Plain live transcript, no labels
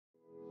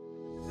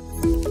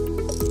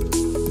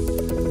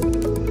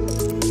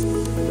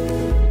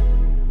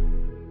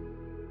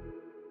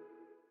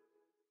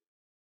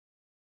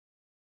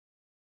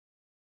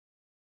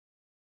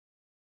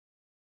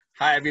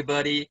Hi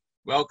everybody,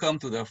 welcome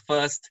to the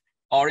first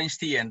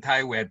OrangeTee and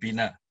Tie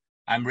webinar.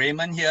 I'm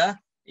Raymond here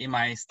in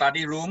my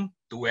study room.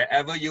 To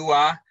wherever you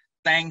are,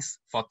 thanks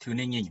for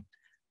tuning in.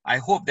 I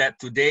hope that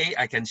today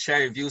I can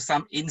share with you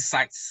some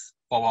insights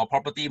for our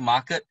property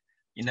market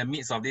in the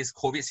midst of this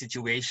COVID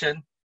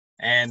situation.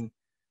 And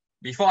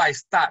before I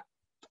start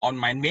on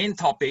my main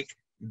topic,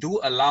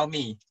 do allow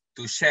me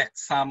to shed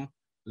some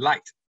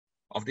light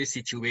of this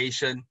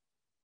situation.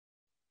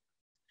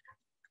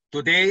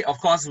 Today, of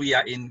course, we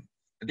are in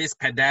this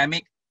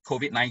pandemic,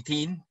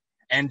 COVID-19,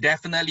 and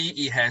definitely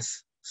it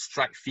has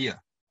struck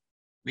fear.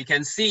 We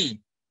can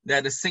see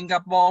that the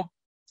Singapore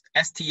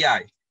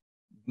STI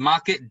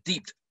market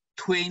dipped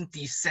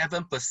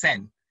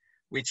 27%,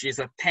 which is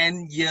a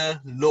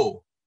 10-year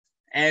low.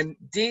 And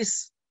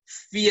this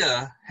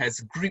fear has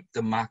gripped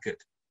the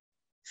market.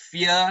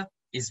 Fear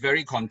is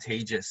very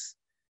contagious.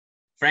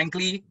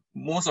 Frankly,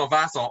 most of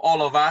us or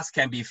all of us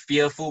can be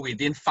fearful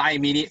within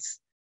 5 minutes,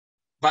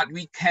 but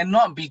we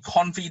cannot be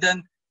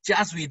confident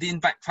just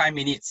within 5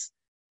 minutes.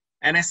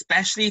 And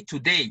especially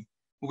today,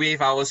 with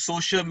our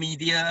social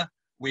media,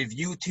 with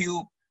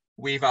YouTube,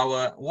 with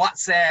our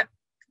WhatsApp,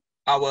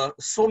 our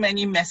so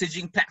many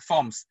messaging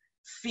platforms,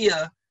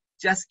 fear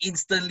just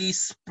instantly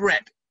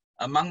spread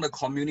among the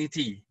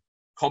community.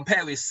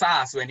 Compared with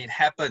SARS when it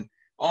happened,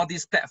 all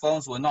these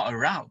platforms were not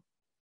around.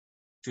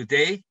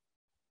 Today,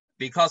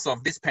 because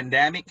of this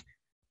pandemic,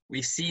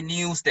 we see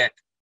news that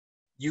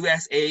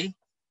USA,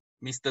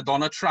 Mr.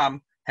 Donald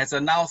Trump, has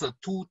announced a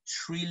 $2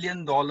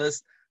 trillion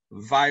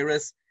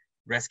virus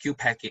rescue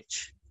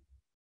package.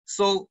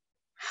 So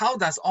how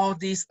does all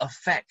this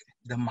affect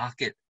the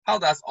market? How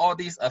does all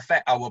this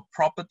affect our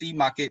property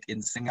market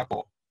in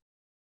Singapore?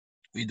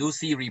 We do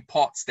see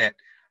reports that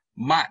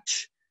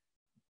March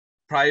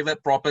private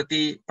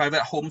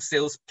home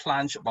sales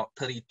plunged about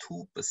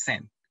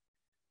 32%.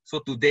 So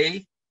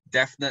today,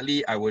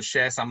 definitely I will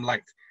share some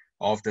light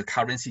of the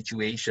current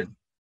situation.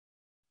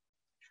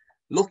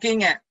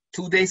 Looking at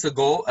 2 days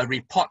ago, a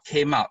report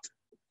came out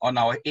on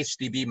our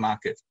HDB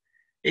market.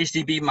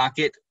 HDB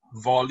market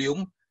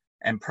volume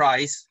and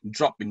price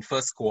dropped in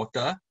first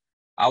quarter.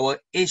 Our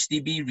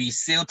HDB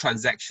resale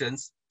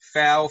transactions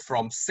fell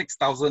from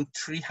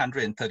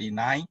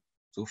 6,339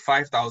 to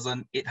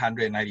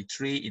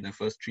 5,893 in the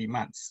first 3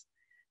 months.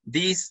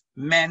 This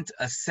meant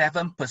a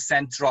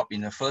 7% drop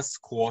in the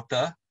first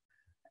quarter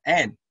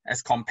and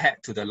as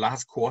compared to the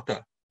last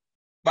quarter.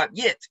 But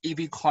yet, if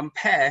we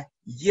compare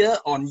year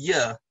on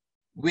year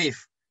with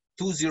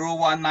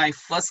 2019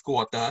 first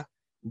quarter,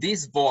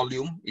 this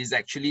volume is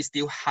actually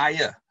still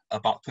higher,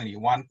 about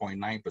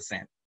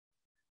 21.9%.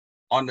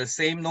 On the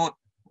same note,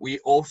 we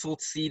also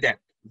see that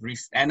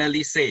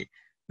analysts say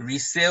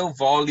resale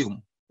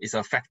volume is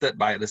affected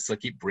by the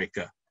circuit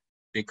breaker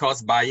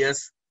because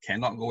buyers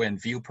cannot go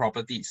and view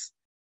properties.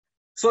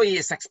 So it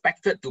is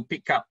expected to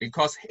pick up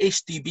because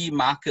HDB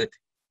market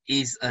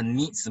is a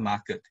needs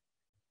market.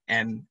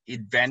 And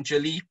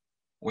eventually,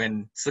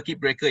 when circuit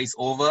breaker is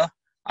over,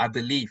 I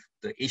believe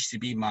the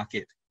HDB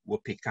market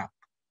will pick up.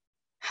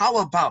 How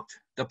about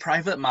the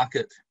private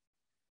market?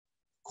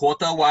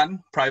 Quarter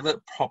one,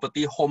 private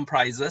property home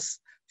prices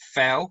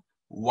fell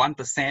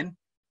 1%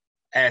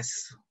 as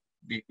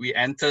we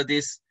enter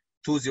this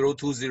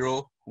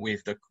 2020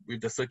 with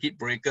the circuit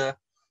breaker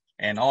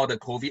and all the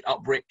COVID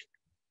outbreak.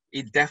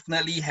 It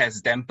definitely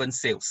has dampened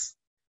sales.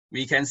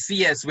 We can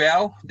see as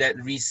well that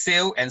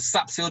resale and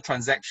sub-sale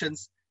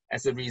transactions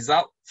as a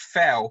result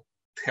fell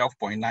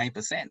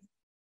 12.9%.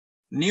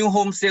 New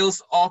home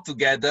sales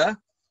altogether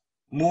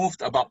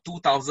moved about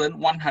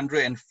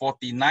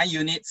 2,149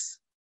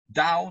 units,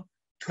 down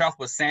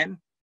 12%,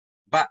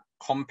 but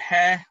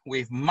compare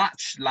with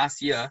March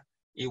last year,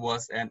 it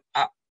was an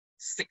up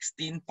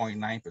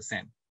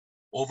 16.9%.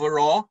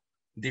 Overall,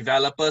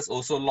 developers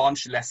also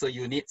launched lesser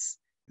units.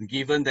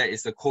 Given that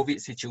it's a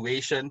COVID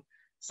situation,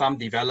 some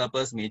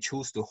developers may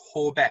choose to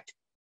hold back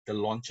the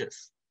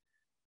launches.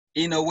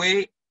 In a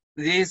way,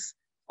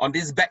 on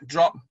this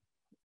backdrop,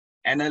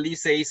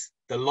 analysts says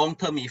the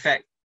long-term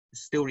effect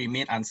still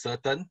remain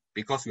uncertain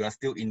because we are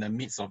still in the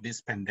midst of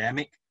this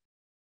pandemic.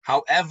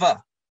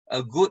 However,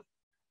 a good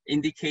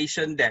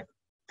indication that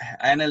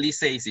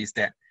analysts says is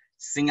that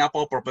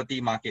Singapore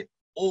property market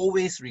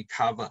always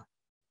recover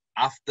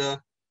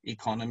after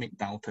economic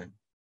downturn.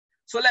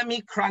 So let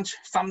me crunch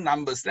some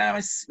numbers.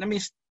 Let me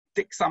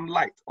take some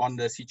light on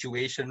the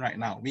situation right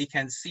now. We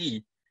can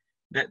see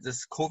that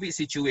this COVID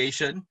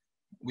situation,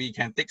 we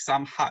can take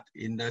some heart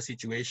in the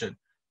situation.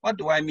 What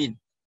do I mean?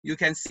 You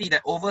can see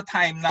that over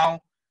time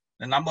now,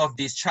 the number of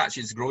discharge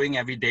is growing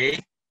every day.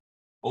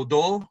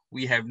 Although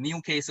we have new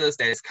cases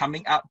that is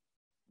coming up,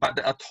 but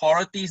the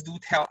authorities do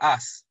tell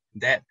us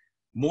that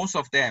most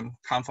of them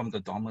come from the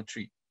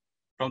dormitory.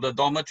 From the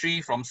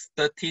dormitory from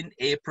 13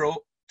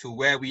 April to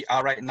where we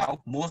are right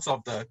now, most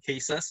of the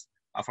cases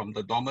are from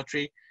the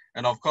dormitory.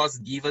 And of course,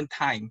 given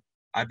time,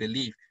 I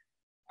believe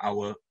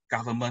our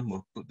government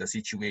will put the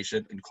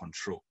situation in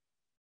control.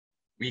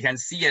 We can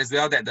see as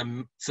well that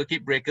the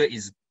circuit breaker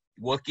is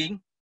working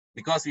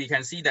because we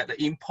can see that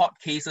the import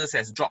cases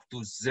has dropped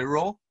to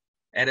 0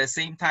 At the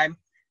same time,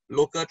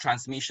 local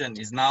transmission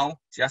is now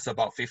just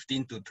about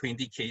 15 to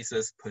 20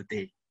 cases per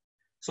day.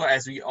 So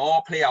as we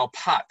all play our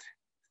part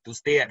to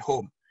stay at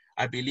home,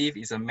 I believe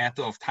it's a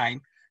matter of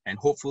time, and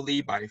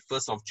hopefully by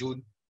 1st of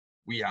June,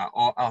 we are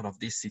all out of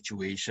this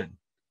situation.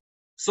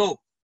 So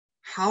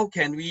how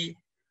can we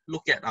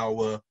look at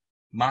our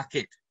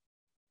market?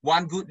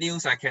 One good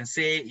news I can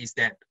say is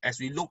that as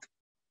we look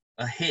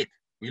ahead,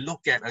 we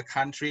look at a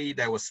country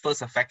that was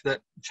first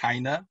affected,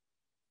 China,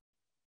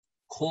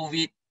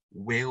 COVID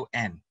will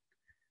end.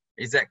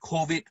 Is that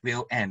COVID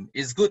will end.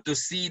 It's good to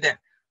see that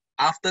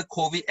after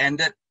COVID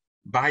ended,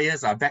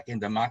 buyers are back in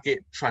the market,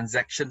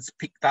 transactions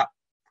picked up,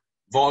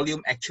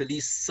 volume actually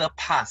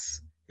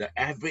surpassed the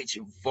average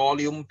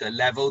volume, the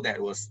level that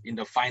was in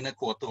the final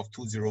quarter of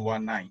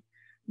 2019.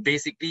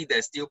 Basically,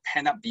 there's still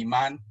pent-up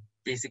demand.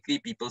 Basically,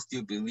 people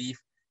still believe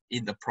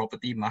in the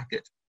property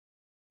market.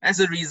 As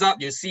a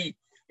result, you see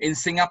in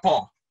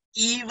Singapore,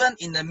 even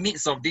in the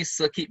midst of this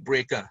circuit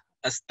breaker,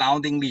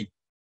 astoundingly,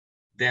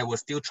 there were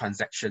still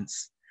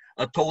transactions.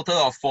 A total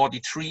of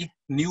 43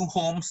 new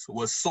homes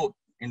were sold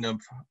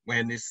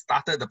when it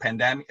started the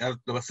pandemic,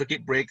 the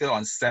circuit breaker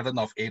on 7th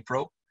of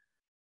April.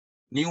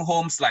 New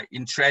homes like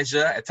in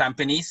Treasure at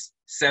Tampines,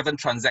 7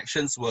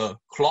 transactions were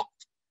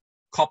clocked.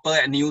 Copper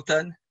at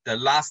Newton, the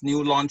last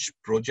new launch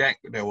project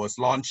that was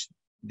launched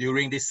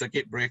during this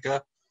circuit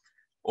breaker,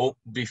 or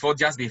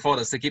just before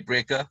the circuit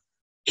breaker,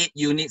 8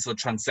 units were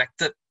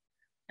transacted.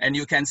 And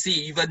you can see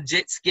even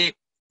Jadescape,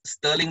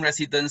 Sterling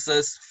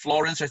Residences,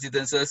 Florence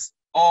Residences,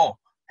 all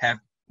have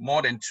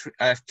more than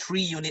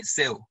 3 unit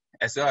sale,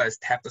 as well as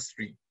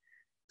Tapestry.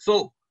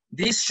 So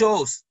this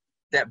shows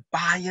that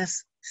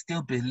buyers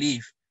still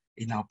believe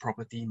in our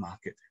property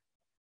market.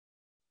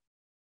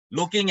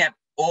 Looking at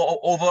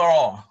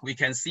overall, we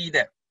can see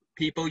that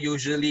people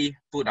usually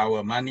put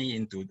our money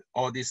into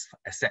all these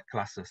asset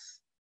classes.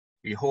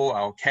 We hold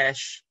our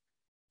cash,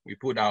 we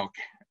put our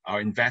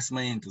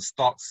investment into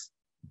stocks,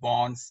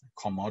 bonds,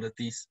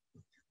 commodities.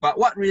 But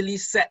what really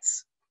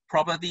sets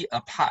property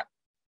apart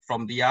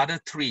from the other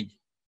 3,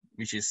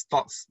 which is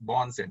stocks,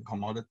 bonds, and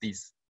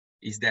commodities,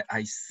 is that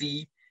I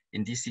see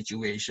in this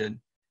situation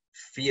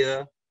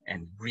fear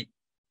and greed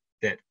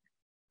that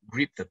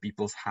grip the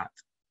people's heart.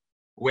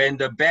 When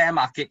the bear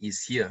market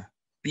is here,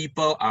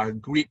 people are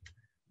gripped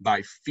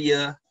by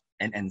fear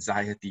and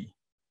anxiety.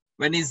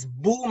 When it's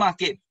bull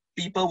market,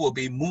 people will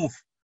be moved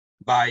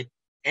by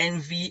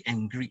envy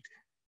and greed.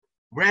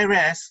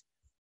 Whereas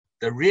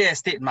the real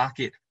estate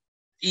market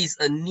is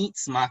a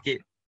needs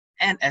market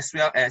and as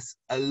well as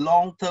a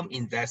long-term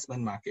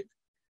investment market.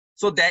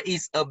 So there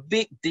is a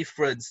big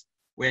difference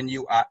when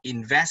you are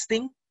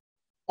investing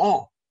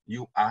or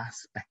you are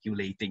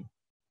speculating.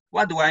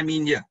 What do I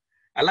mean here?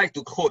 I like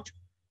to quote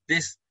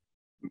this,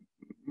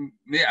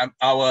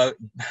 our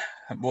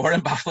Warren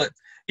Buffett.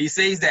 He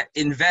says that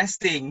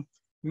investing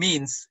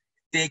means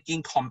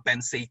taking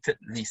compensated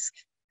risk.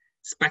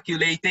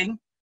 Speculating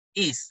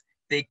is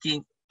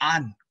taking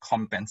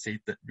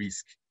uncompensated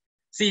risk.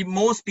 See,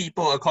 most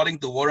people, according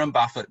to Warren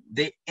Buffett,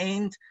 they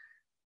ain't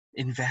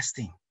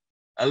investing.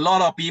 A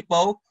lot of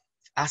people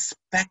are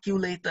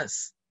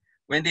speculators.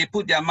 When they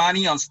put their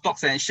money on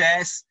stocks and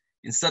shares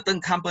in certain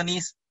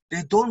companies,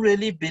 they don't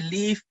really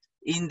believe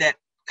in that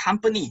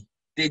company.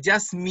 They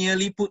just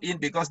merely put in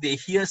because they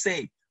hear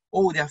say,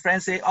 oh, their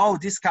friends say, oh,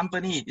 this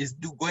company is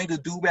going to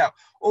do well.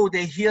 Oh,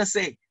 they hear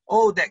say,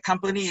 oh, that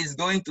company is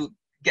going to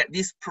get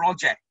this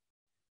project.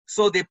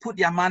 So they put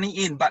their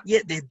money in, but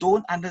yet they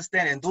don't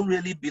understand and don't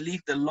really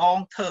believe the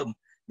long term,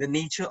 the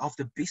nature of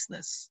the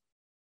business.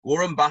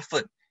 Warren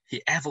Buffett,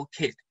 he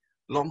advocates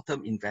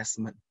long-term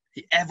investment.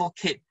 He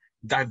advocates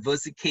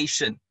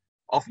diversification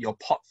of your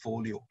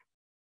portfolio.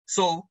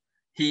 So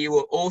he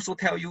will also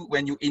tell you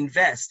when you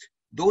invest,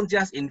 don't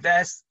just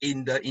invest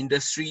in the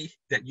industry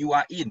that you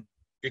are in,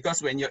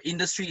 because when your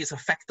industry is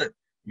affected,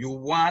 you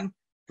want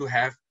to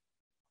have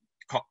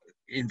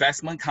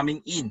investment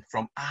coming in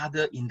from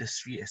other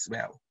industry as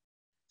well.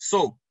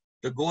 So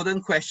the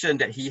golden question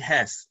that he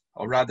has,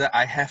 or rather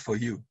I have for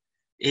you,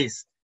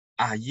 is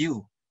are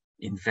you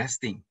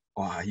investing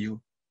or are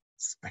you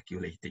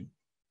speculating?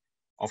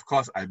 Of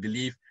course, I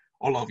believe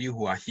all of you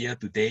who are here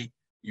today,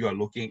 you are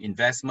looking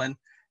investment,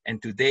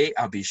 and today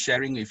I'll be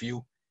sharing with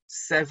you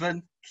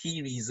 7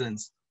 key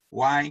reasons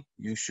why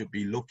you should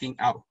be looking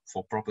out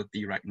for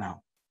property right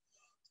now.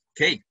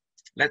 Okay,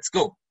 let's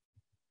go.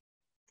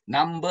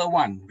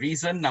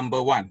 Reason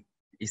number one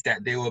is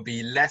that there will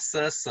be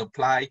lesser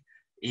supply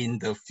in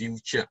the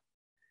future.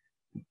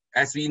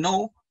 As we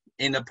know,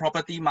 in the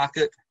property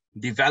market,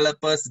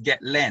 developers get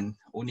land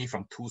only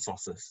from 2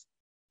 sources.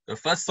 The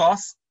first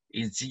source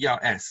is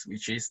GLS,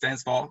 which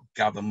stands for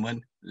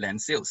government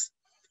land sales.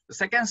 The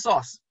second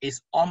source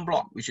is en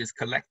bloc, which is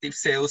collective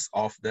sales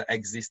of the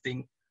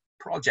existing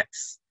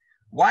projects.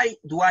 Why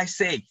do I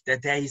say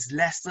that there is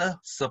lesser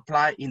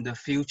supply in the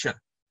future?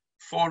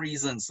 4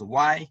 reasons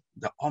why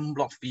the en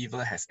bloc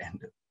fever has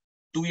ended.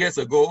 2 years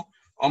ago,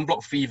 en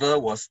bloc fever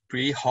was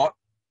pretty hot,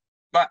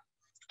 but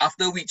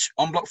after which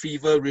en bloc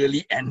fever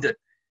really ended.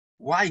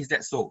 Why is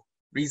that so?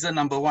 Reason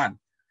number 1,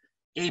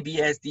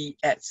 ABSD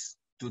adds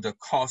to the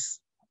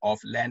cost of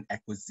land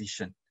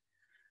acquisition.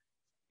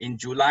 In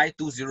July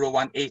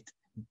 2018,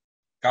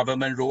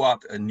 government rolled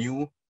out a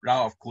new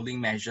round of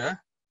cooling measure,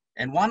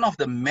 and one of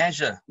the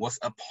measures was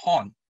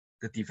upon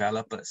the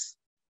developers,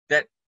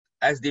 that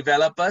as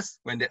developers,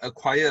 when they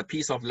acquire a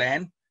piece of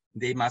land,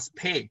 they must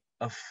pay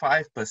a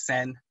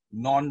 5%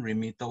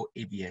 non-remittal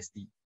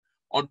ABSD.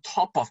 On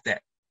top of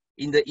that,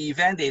 in the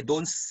event they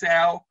don't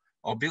sell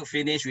or build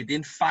finish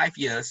within 5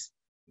 years,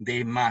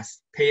 they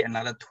must pay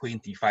another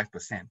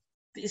 25%.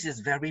 This is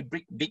very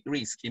big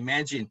risk.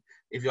 Imagine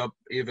if your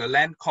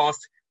land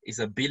cost is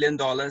 $1 billion,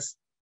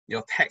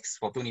 your tax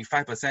for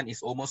 25%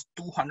 is almost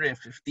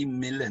 250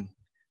 million.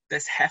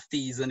 That's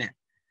hefty, isn't it?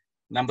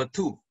 Number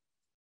two,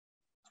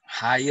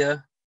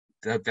 higher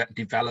the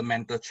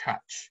developmental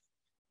charge.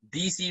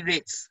 DC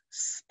rates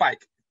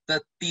spiked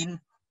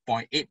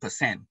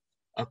 13.8%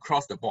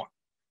 across the board.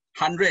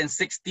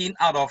 116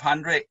 out of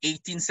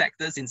 118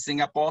 sectors in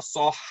Singapore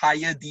saw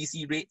higher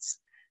DC rates,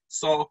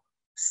 saw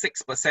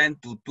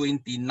 6% to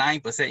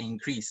 29%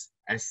 increase.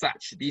 As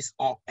such, this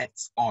all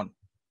adds on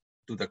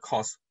to the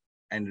cost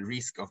and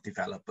risk of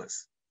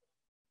developers.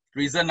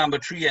 Reason number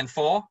 3 and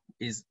 4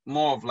 is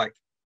more of like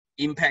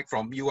impact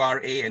from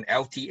URA and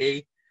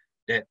LTA,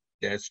 that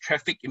there's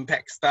traffic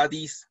impact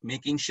studies,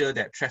 making sure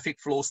that traffic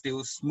flow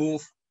still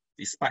smooth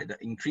despite the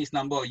increased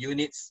number of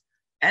units,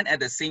 and at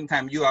the same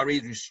time,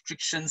 URA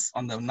restrictions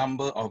on the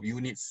number of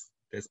units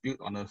that's built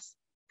on a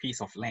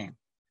piece of land.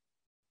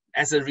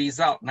 As a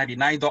result,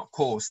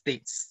 99.co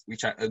states,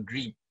 which I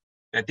agree,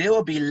 that there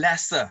will be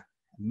lesser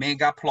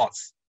mega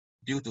plots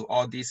due to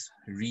all these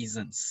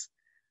reasons.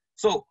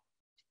 So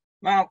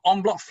now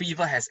en bloc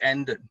fever has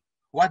ended.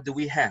 What do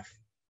we have?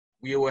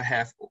 We will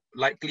have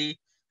likely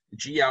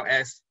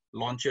GLS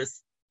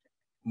launches,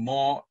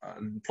 more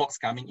plots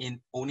coming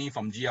in only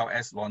from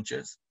GLS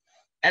launches.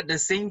 At the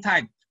same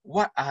time,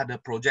 what are the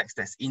projects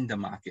that's in the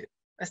market?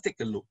 Let's take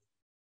a look.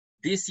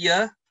 This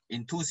year,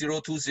 in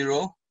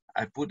 2020,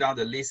 I put down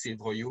the list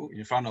for you,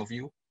 in front of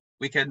you.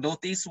 We can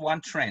notice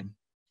one trend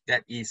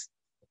that is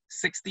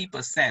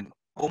 60%,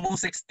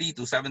 almost 60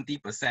 to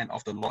 70%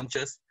 of the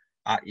launches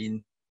are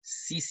in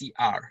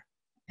CCR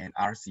and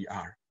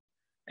RCR.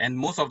 And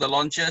most of the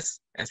launches,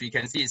 as we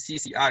can see,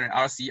 CCR and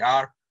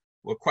RCR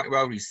were quite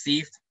well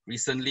received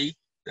recently.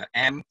 The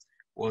M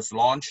was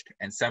launched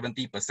and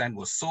 70%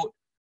 was sold.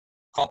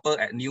 Copper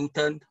at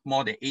Newton,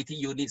 more than 80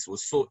 units were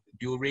sold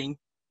during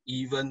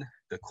even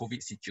the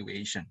COVID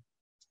situation.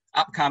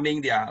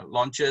 Upcoming, there are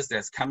launches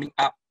that's coming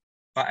up.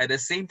 But at the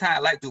same time,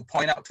 I'd like to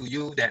point out to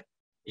you that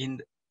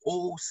in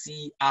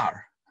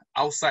OCR,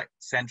 outside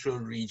central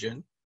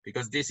region,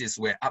 because this is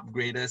where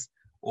upgraders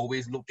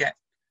always look at,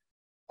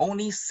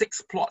 only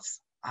 6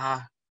 plots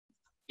are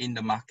in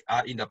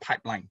the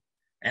pipeline.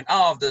 And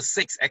out of the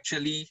 6,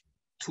 actually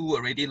 2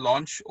 already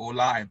launched,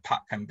 Ola and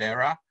Park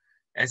Canberra.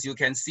 As you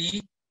can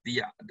see,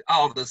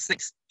 out of the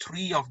 6,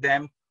 3 of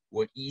them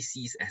were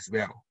ECs as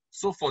well.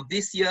 So for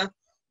this year,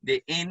 there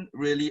ain't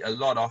really a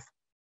lot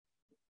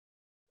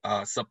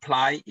of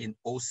supply in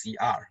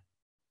OCR.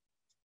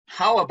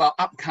 How about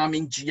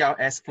upcoming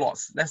GLS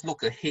plots? Let's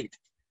look ahead.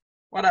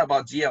 What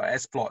about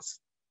GLS plots?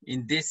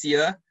 In this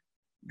year,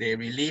 they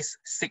released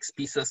 6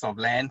 pieces of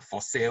land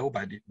for sale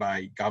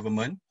by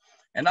government.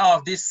 And out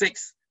of these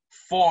 6,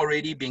 4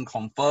 already been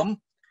confirmed.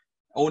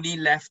 Only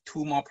left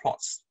 2 more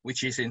plots,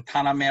 which is in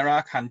Tanah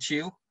Merah,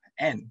 Kancil,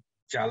 and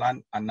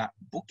Jalan Anak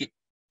Bukit.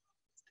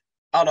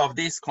 Out of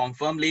this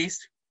confirmed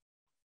list,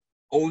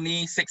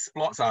 only 6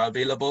 plots are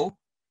available.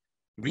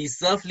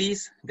 Reserve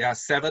list, there are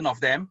 7 of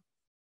them.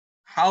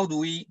 How do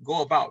we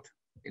go about?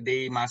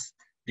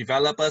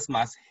 Developers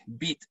must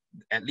bid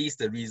at least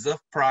the reserve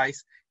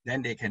price,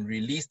 then they can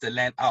release the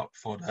land out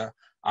for the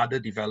other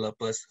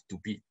developers to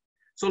bid.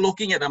 So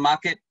looking at the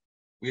market,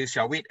 we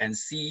shall wait and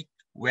see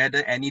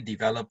whether any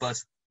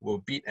developers will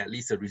bid at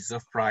least a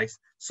reserve price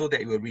so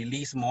that it will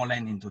release more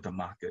land into the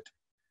market.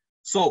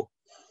 So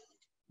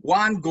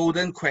one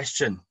golden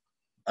question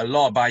a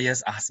lot of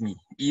buyers ask me,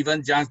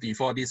 even just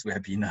before this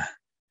webinar,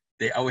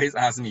 they always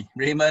ask me,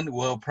 Raymond,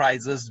 will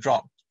prices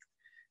drop?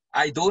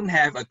 I don't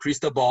have a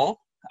crystal ball.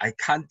 I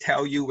can't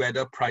tell you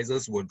whether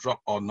prices will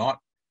drop or not,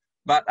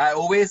 but I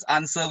always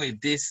answer with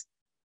this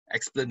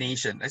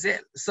explanation. I say,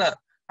 sir,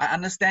 I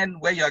understand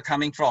where you're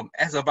coming from.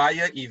 As a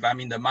buyer, if I'm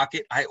in the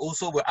market, I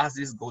also will ask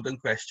this golden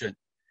question.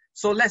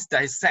 So let's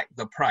dissect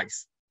the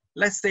price.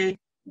 Let's say,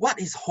 what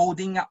is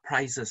holding up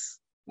prices?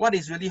 What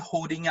is really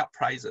holding up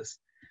prices?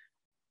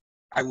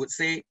 I would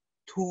say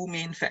 2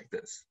 main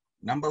factors.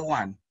 Number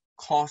 1,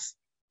 cost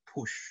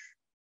push.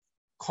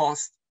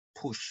 Cost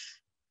push.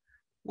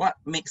 What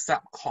makes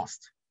up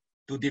cost?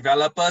 To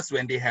developers,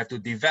 when they have to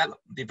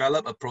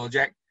develop a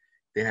project,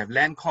 they have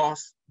land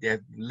costs, they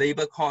have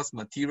labor costs,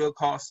 material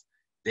costs,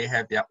 they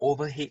have their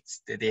overheads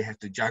that they have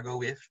to juggle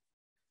with.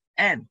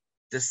 And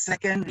the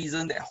second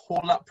reason that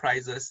hold up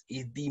prices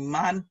is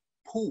demand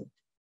pull.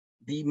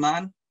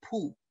 Demand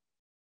pull.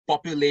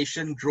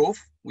 Population growth,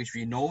 which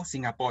we know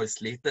Singapore is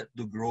slated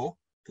to grow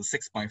to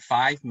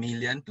 6.5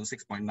 million to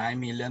 6.9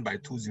 million by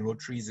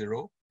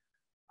 2030.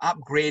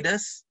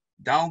 upgraders,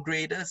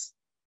 downgraders,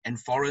 and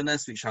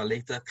foreigners, which I'll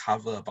later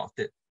cover about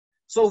it.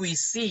 So we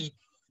see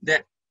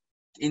that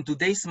in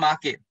today's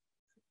market,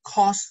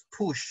 cost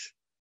push.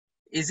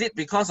 Is it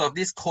because of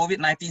this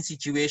COVID-19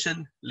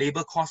 situation,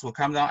 labor costs will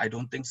come down? I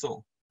don't think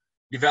so.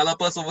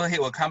 Developers overhead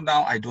will come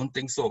down? I don't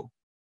think so.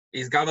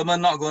 Is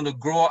government not going to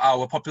grow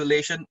our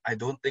population? I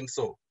don't think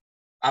so.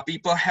 Are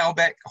people hold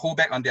back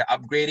on their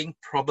upgrading?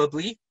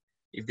 Probably,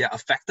 if they're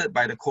affected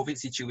by the COVID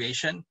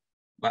situation.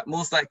 But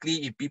most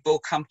likely, if people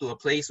come to a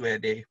place where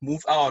they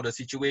move out of the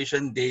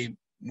situation, they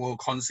will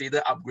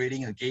consider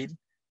upgrading again,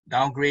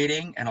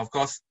 downgrading, and of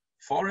course,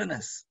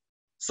 foreigners.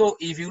 So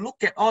if you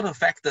look at all the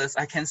factors,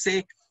 I can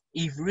say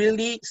if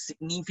really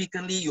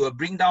significantly you will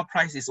bring down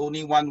price is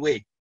only one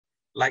way,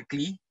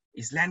 likely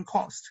is land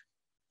cost.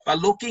 But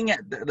looking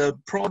at the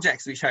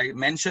projects which I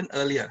mentioned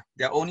earlier,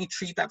 there are only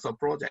 3 types of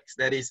projects.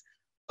 That is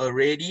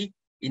already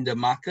in the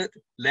market,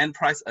 land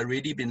price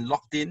already been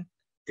locked in,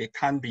 they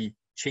can't be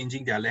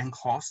changing their land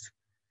cost.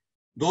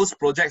 Those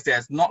projects that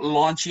has not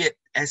launched yet,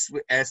 as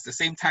the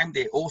same time,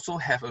 they also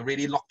have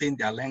already locked in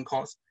their land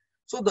cost.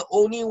 So the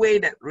only way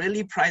that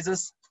really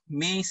prices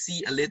may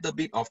see a little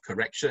bit of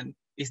correction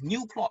is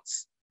new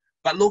plots.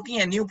 But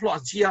looking at new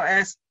plots,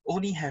 GLS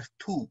only have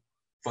 2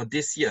 for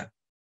this year.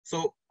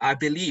 So I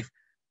believe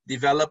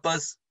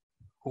developers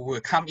who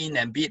will come in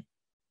and bid,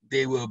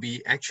 they will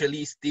be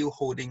actually still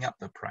holding up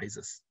the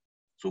prices.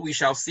 So we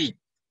shall see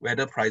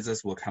whether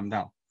prices will come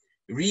down.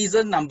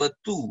 Reason number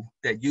 2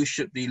 that you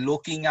should be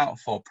looking out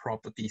for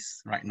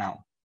properties right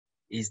now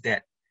is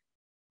that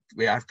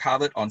we have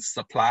covered on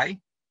supply.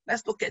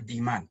 Let's look at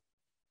demand.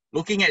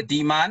 Looking at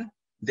demand,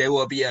 there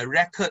will be a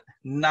record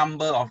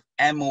number of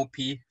MOP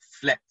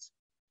flats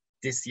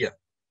this year.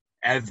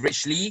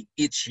 Averagely,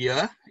 each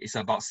year is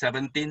about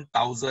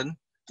 17,000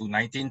 to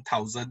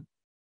 19,000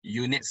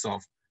 units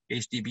of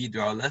HDB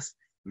dwellers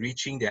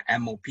reaching their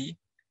MOP.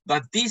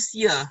 But this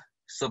year,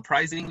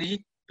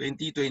 surprisingly,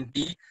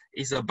 2020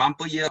 is a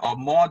bumper year of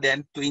more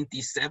than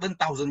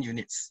 27,000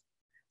 units.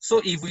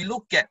 So if we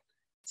look at,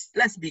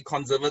 let's be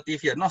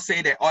conservative here, not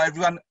say that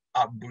everyone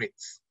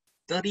upgrades,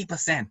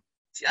 30%,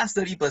 just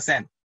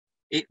 30%,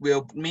 it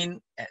will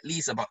mean at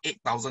least about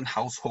 8,000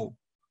 households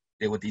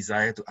they will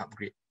desire to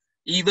upgrade.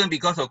 Even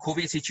because of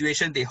COVID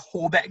situation, they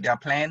hold back their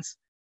plans.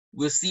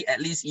 We'll see at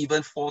least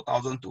even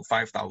 4,000 to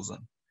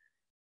 5,000.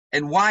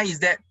 And why is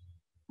that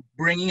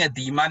bringing a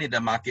demand in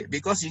the market?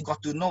 Because you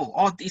got to know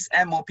all these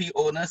MOP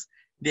owners,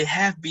 they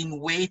have been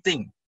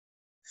waiting.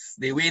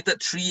 They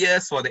waited 3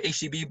 years for the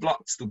HDB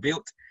blocks to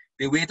build.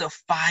 They waited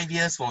 5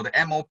 years for the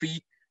MOP.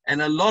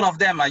 And a lot of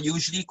them are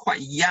usually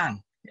quite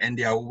young and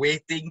they are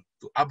waiting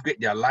to upgrade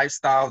their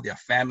lifestyle, their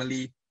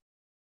family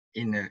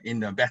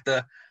in a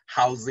better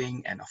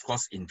housing and of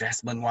course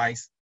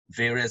investment-wise,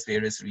 various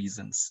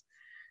reasons.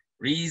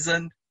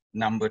 Reason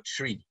number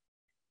 3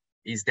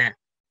 is that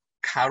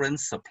current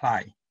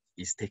supply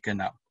is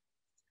taken up.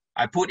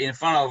 I put in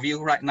front of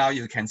you right now,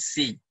 you can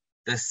see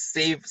the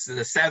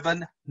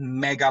 7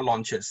 mega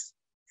launches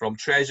from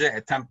Treasure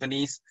at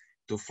Tampines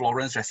to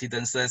Florence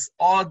Residences.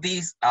 All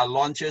these are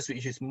launches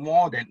which is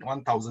more than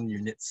 1,000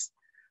 units.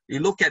 You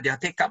look at their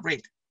take-up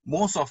rate,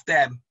 most of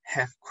them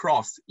have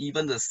crossed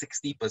even the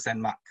 60%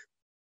 mark.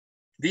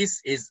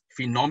 This is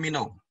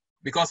phenomenal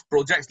because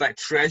projects like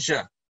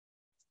Treasure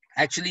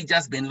actually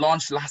just been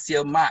launched last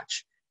year,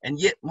 March, and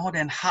yet more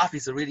than half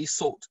is already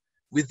sold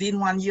within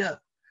 1 year.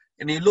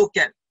 And you look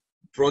at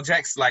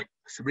projects like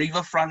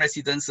Riverfront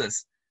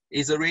Residences,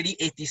 is already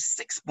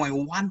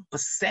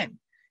 86.1%.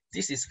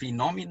 This is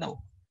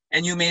phenomenal.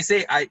 And you may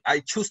say,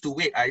 I choose to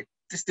wait. I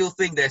still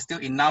think there's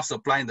still enough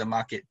supply in the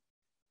market.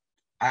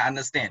 I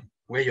understand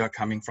where you're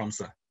coming from,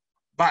 sir.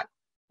 But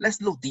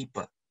let's look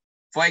deeper.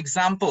 For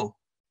example,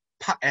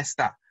 Park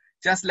Esta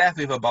just left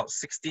with about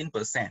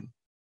 16%.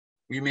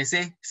 We may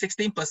say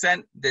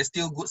 16%, there's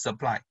still good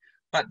supply.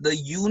 But the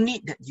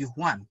unit that you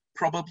want,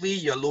 probably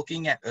you're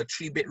looking at a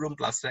 3-bedroom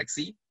plus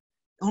flexi,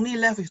 only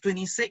left with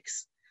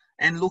 26.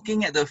 And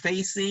looking at the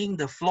facing,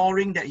 the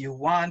flooring that you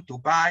want to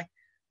buy,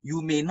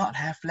 you may not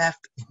have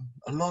left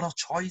a lot of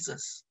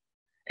choices.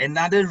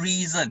 Another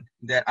reason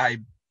that I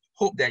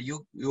hope that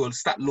you will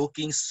start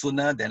looking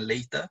sooner than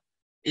later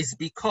is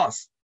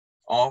because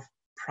of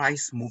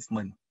price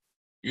movement.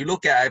 You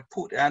look at, I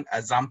put an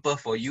example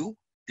for you,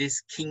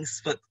 this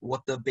Kingsford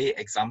Water Bay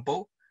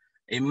example.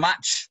 In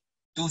March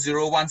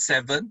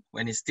 2017,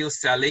 when it's still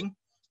selling,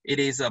 it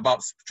is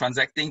about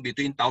transacting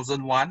between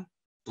 1,001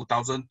 to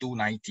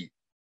 1,290.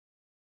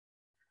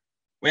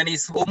 When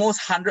it's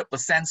almost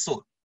 100%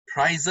 sold,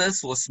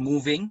 prices was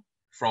moving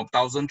from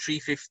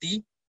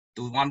 1,350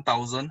 to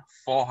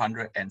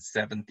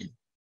 1,470.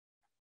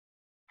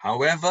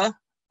 However,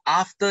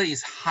 after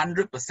it's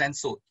 100%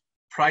 sold,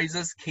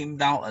 prices came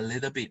down a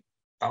little bit,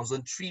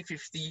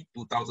 1,350 to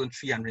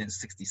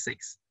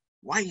 1,366.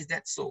 Why is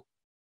that so?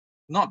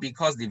 Not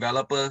because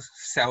developers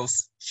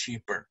sells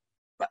cheaper,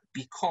 but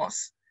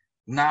because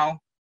now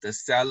the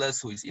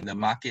sellers who is in the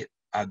market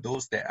are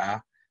those that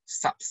are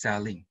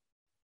sub-selling.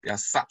 They are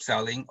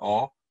sub-selling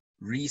or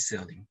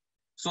reselling.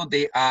 So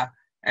they are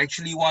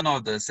actually one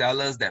of the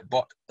sellers that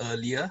bought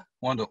earlier,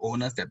 one of the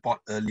owners that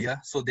bought earlier,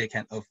 so they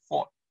can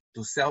afford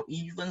to sell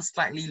even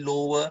slightly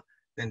lower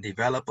than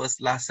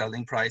developers' last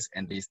selling price,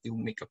 and they still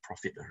make a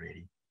profit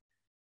already.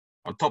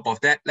 On top of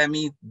that, let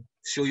me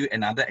show you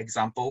another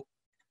example.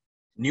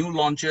 New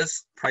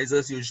launches,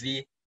 prices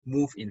usually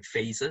move in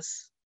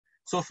phases.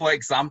 So for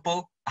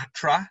example,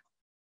 Atra,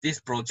 this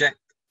project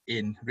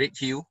in Red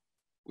Hill,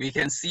 we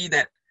can see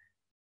that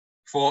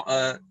for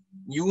a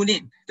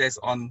unit that's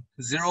on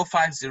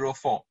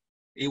 0504,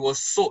 it was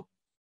sold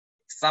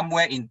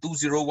somewhere in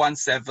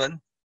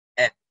 2017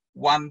 at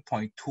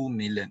 1.2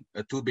 million,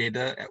 a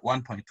two-bedder at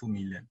 1.2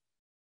 million.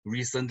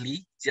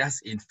 Recently,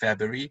 just in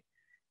February,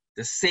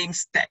 the same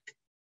stack,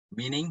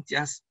 meaning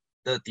just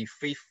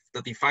 35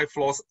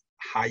 floors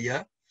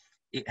higher,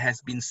 it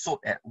has been sold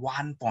at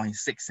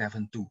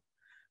 1.672.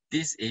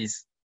 This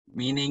is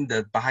meaning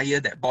the buyer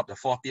that bought the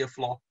 40th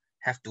floor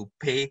have to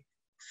pay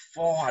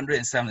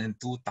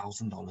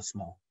 $472,000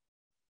 more.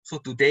 So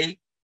today,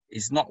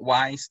 it's not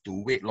wise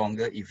to wait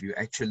longer if you're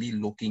actually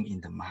looking in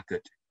the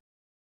market.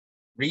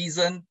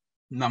 Reason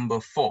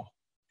number 4,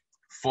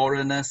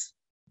 foreigners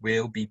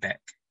will be back.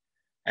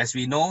 As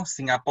we know,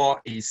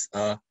 Singapore is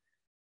a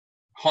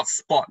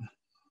hotspot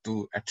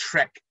to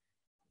attract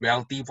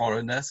wealthy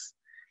foreigners.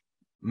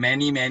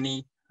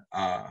 Many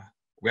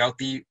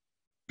wealthy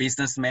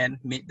businessmen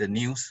made the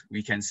news.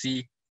 We can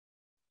see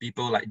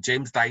people like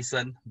James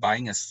Dyson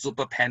buying a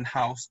super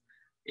penthouse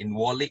in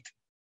Warwick,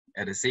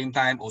 at the same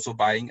time also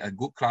buying a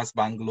good class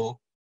bungalow.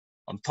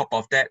 On top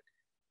of that,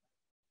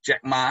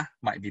 Jack Ma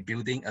might be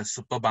building a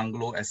super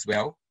bungalow as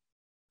well.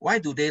 Why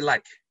do they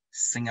like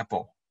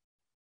Singapore?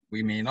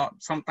 We may not,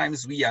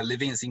 sometimes we are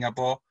living in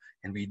Singapore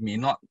and we may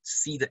not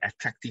see the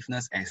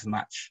attractiveness as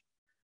much.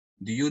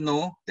 Do you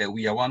know that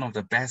we are one of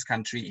the best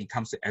countries when it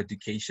comes to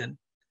education,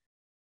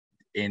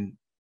 in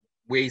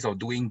ways of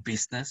doing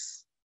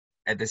business?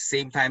 At the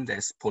same time,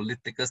 there's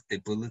political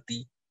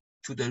stability.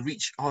 To the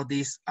rich, all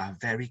these are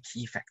very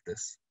key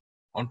factors.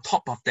 On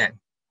top of that,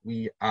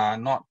 we are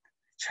not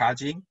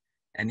charging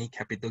any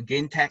capital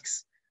gain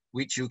tax,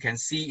 which you can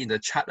see in the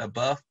chart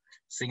above.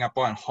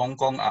 Singapore and Hong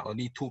Kong are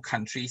only 2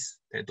 countries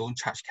that don't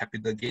charge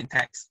capital gain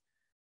tax.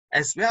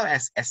 As well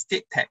as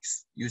estate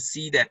tax, you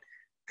see that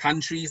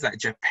countries like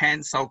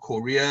Japan, South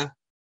Korea,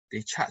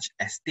 they charge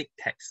estate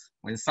tax.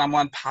 When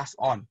someone passes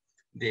on,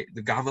 the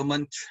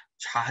government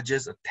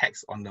charges a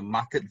tax on the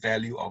market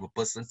value of a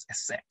person's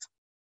asset.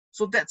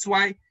 So that's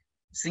why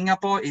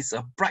Singapore is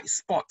a bright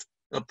spot,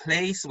 a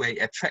place where it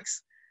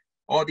attracts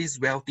all these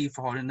wealthy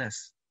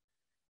foreigners.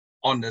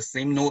 On the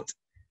same note,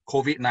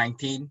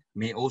 COVID-19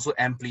 may also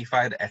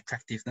amplify the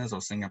attractiveness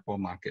of Singapore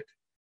market.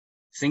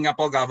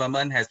 Singapore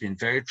government has been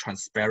very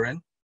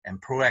transparent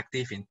and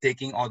proactive in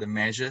taking all the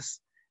measures.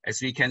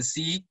 As we can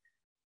see,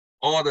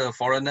 all the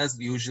foreigners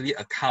usually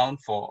account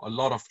for a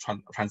lot of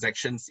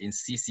transactions in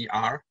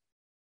CCR.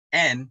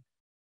 And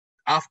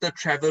after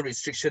travel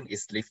restriction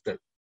is lifted,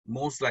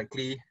 most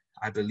likely,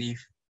 I believe,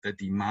 the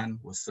demand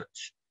will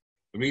surge.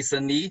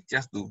 Recently,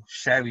 just to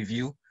share with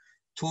you,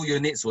 2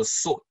 units were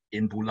sold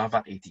in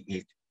Boulevard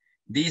 88.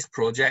 These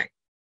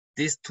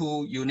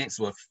 2 units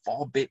were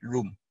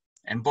 4-bedroom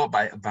and bought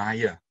by a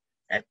buyer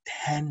at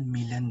 $10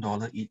 million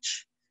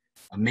each.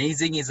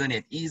 Amazing, isn't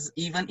it?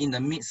 Even in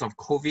the midst of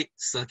COVID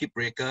circuit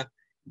breaker,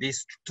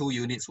 these 2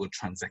 units were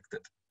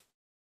transacted.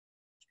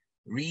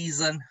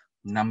 Reason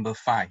number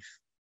 5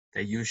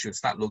 that you should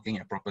start looking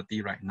at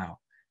property right now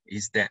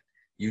is that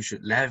you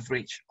should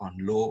leverage on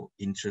low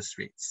interest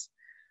rates.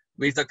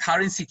 With the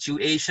current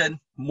situation,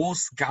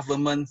 most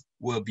governments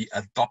will be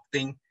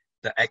adopting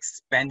the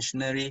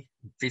expansionary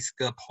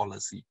fiscal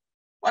policy.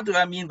 What do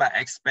I mean by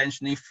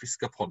expansionary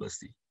fiscal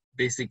policy?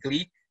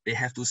 Basically, they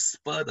have to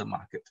spur the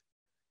market.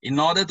 In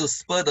order to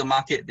spur the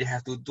market, they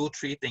have to do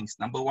 3 things.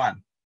 Number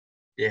 1,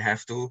 they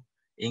have to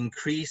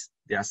increase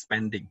their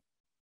spending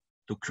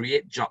to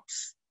create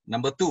jobs.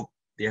 Number 2,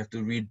 they have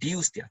to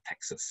reduce their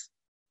taxes.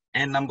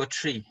 And number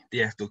 3, they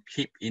have to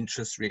keep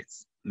interest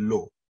rates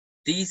low.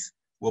 These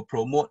will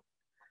promote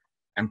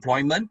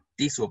employment.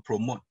 These will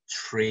promote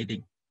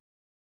trading.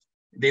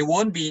 They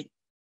won't be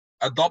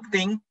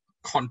adopting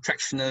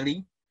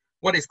contractionary.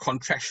 What is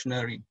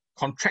contractionary?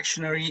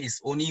 Contractionary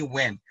is only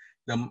when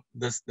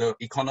the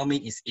economy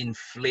is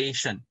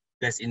inflation.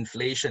 There's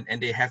inflation and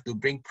they have to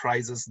bring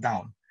prices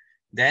down.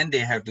 Then they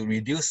have to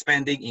reduce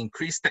spending,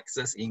 increase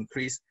taxes,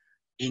 increase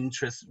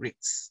interest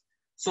rates.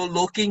 So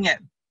looking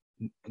at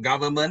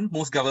government,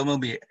 most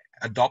government will be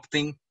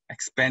adopting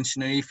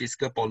expansionary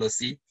fiscal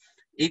policy.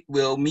 It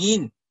will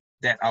mean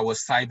that our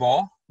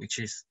SIBOR, which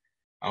is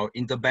our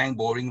interbank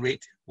borrowing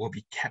rate, will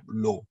be kept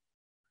low.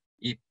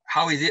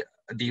 How is it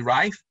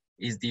derived?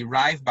 It's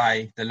derived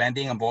by the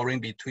lending and borrowing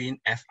between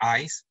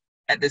FIs.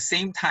 At the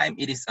same time,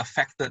 it is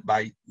affected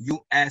by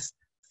US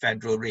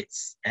federal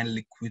rates and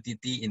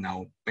liquidity in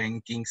our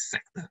banking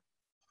sector.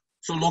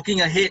 So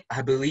looking ahead,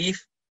 I believe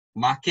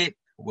market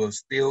will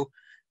still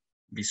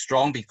be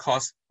strong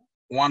because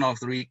one of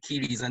the key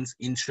reasons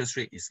interest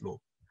rate is low.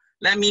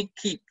 Let me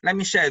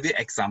share with you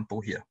an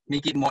example here,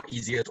 make it more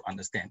easier to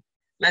understand.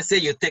 Let's say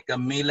you take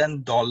 $1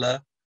 million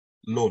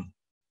loan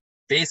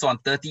based on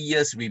 30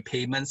 years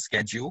repayment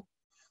schedule.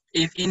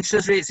 If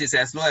interest rates is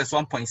as low as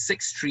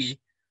 1.63,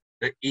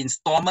 the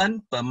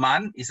installment per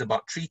month is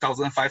about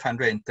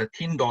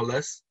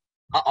 $3,513,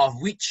 out of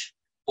which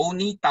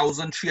only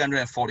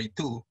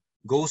 $1,342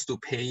 goes to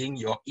paying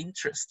your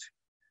interest.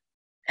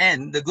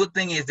 And the good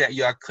thing is that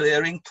you are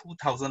clearing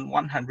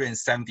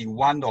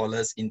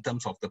 $2,171 in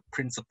terms of the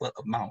principal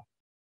amount.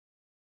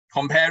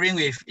 Comparing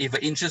with if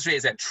the interest rate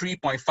is at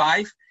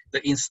 3.5,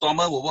 the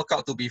installment will work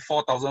out to be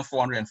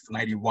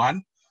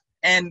 $4,491,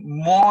 and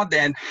more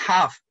than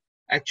half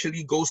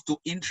actually goes to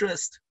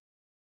interest.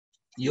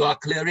 You are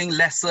clearing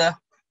lesser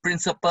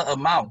principal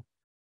amount.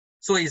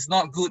 So it's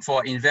not good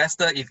for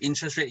investor if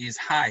interest rate is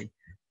high.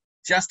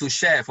 Just to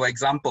share, for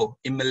example,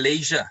 in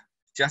Malaysia,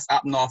 just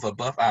up north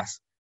above us,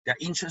 their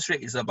interest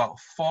rate is about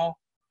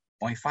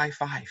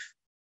 4.55.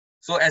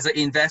 So as an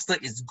investor,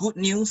 it's good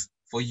news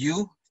for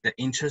you that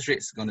interest rate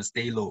is going to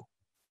stay low.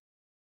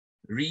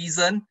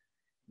 Reason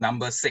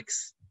number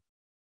 6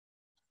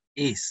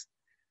 is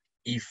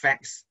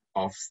effects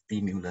of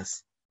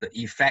stimulus. The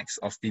effects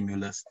of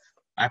stimulus.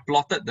 I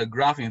plotted the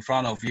graph in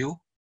front of you,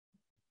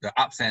 the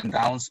ups and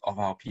downs of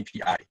our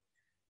PPI,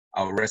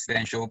 our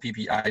residential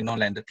PPI,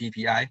 non-landed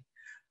PPI.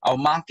 Our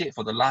market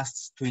for the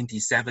last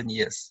 27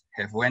 years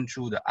have went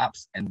through the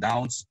ups and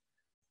downs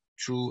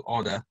through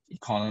all the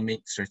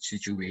economic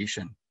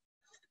situation.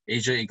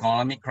 Asia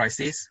economic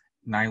crisis,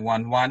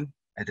 911,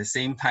 at the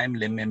same time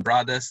Lehman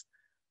Brothers.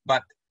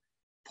 But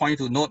point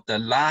to note, the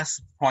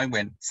last point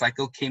when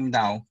cycle came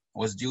down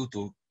was due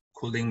to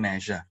cooling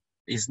measure.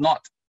 It's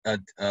not a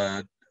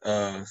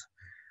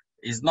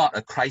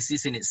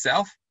crisis in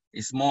itself.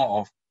 It's more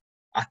of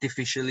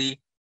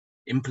artificially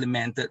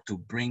implemented to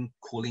bring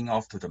cooling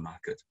off to the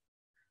market.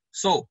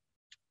 So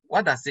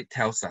what does it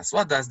tell us?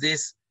 What does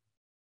this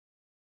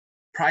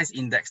price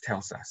index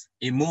tells us?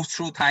 It moves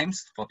through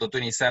times for the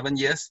 27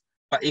 years.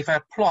 But if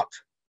I plot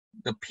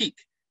the peak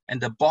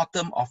and the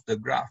bottom of the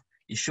graph,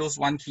 it shows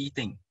one key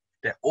thing,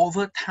 that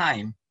over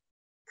time,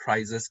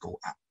 prices go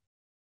up.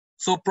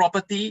 So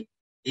property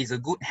is a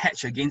good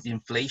hedge against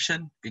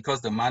inflation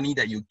because the money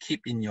that you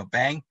keep in your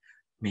bank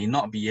may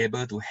not be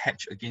able to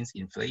hedge against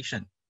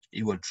inflation.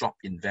 It will drop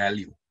in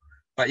value.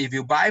 But if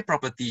you buy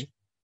property,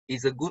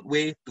 it's a good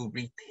way to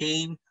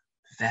retain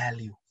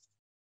value.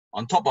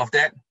 On top of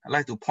that, I'd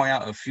like to point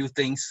out a few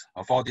things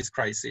of all this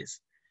crisis.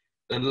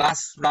 The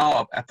last round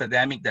of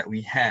epidemic that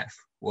we have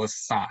was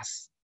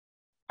SARS.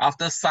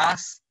 After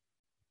SARS,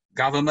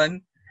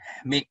 government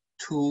made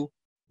two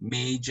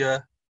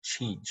major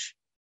changes.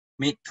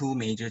 The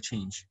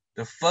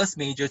first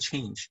major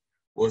change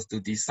was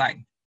to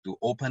decide to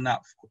open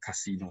up for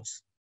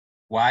casinos.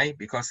 Why?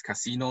 Because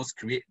casinos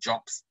create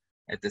jobs.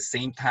 At the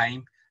same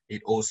time,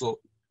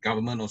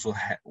 government also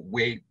had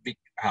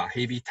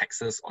heavy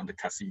taxes on the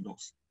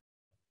casinos.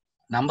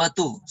 Number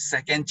 2,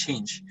 second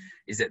change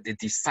is that they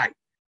decide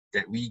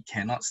that we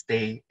cannot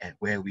stay at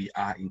where we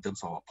are in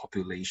terms of our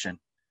population.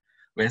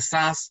 When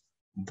SARS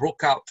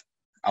broke out,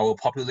 our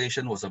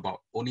population was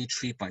about only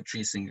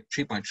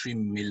 3.3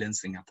 million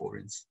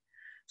Singaporeans.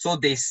 So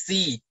they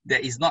see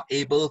that it's not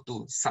able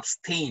to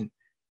sustain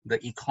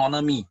the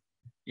economy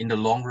in the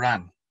long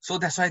run. So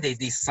that's why they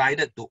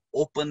decided to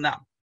open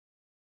up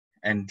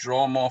and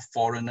draw more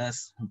foreign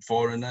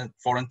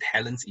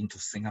talents into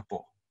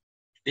Singapore.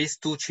 These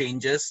two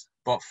changes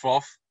brought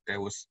forth, there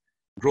was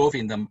growth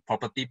in the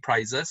property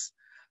prices.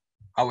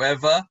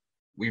 However,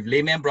 with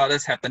Lehman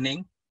Brothers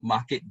happening,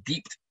 market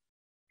dipped.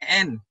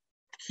 And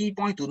key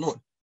point to note,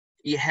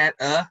 it had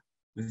a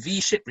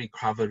V-shaped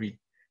recovery.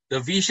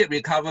 The V-shaped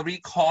recovery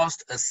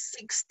caused a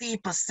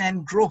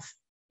 60% growth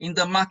in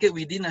the market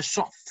within a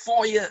short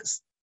 4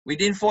 years.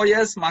 Within 4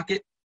 years,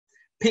 market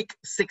peaked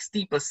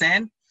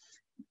 60%,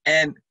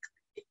 and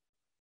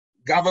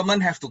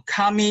government have to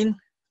come in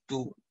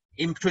to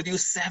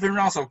introduce 7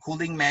 rounds of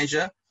cooling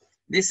measure.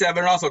 These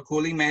 7 rounds of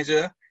cooling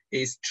measure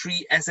is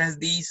 3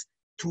 SSDs,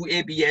 2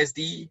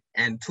 ABSD,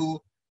 and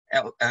 2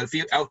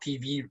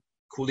 LTV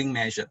cooling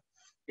measure.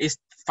 It's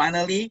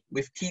finally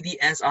with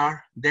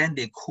TDSR, then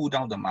they cool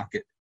down the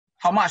market.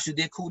 How much did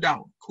they cool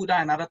down? Cool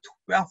down another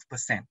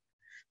 12%.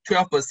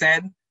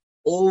 12%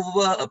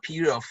 over a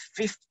period of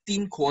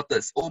 15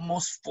 quarters,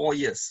 almost 4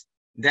 years.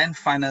 Then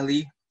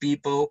finally,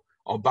 people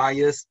or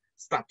buyers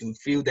start to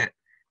feel that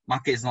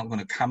market is not going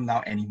to come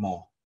down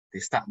anymore. They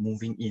start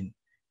moving in.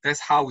 That's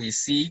how we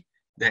see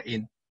that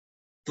in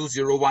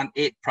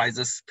 2018,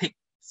 prices peaked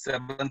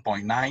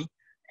 7.9,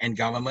 and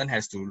government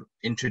has to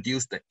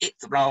introduce the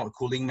 8th round of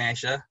cooling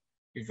measure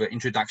with the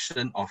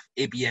introduction of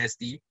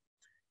ABSD.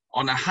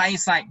 On a high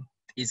side,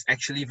 it's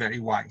actually very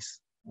wise.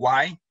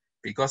 Why?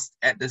 Because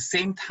at the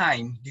same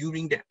time,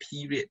 during that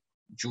period,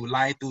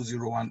 July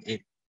 2018,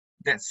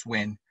 that's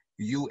when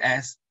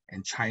US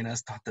and China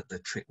started the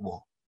trade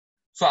war.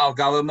 So our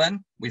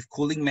government, with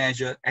cooling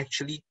measure,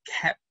 actually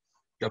kept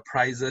the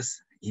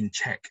prices in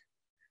check.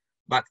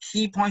 But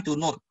key point to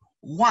note,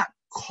 what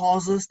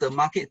causes the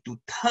market to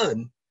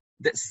turn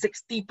that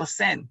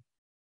 60%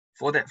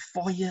 for that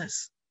 4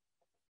 years?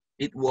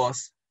 It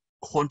was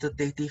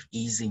quantitative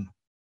easing.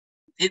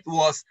 It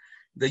was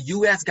the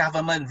US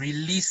government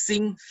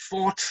releasing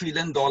 $4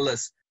 trillion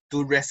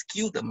to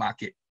rescue the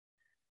market.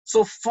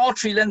 So $4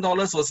 trillion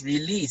was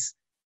released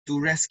to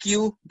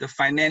rescue the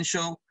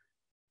financial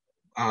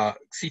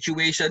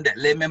situation that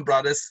Lehman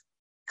Brothers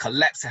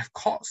collapse have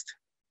caused.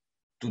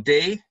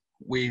 Today,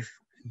 with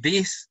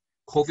this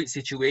COVID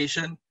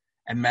situation,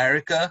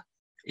 America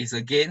is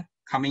again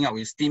coming up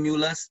with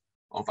stimulus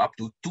of up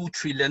to $2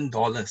 trillion.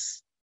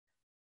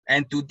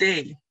 And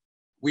today,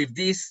 with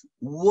this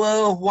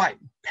worldwide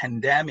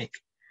pandemic,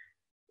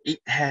 it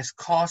has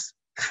caused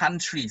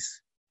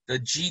countries, the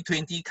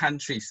G20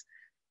 countries,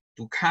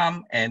 to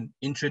come and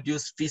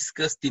introduce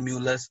fiscal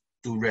stimulus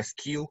to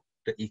rescue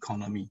the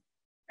economy.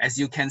 As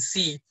you can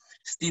see,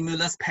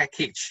 stimulus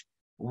package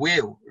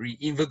will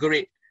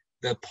reinvigorate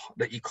the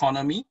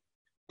economy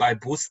by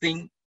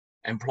boosting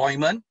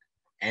employment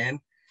and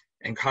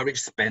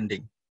encourage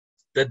spending.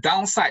 The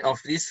downside of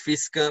this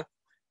fiscal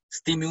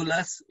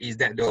stimulus is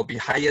that there will be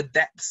higher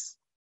debts,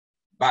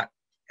 but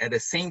at the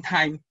same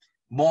time,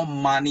 more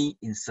money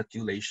in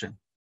circulation.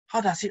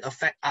 How does it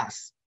affect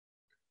us?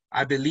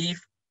 I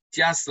believe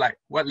just like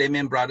what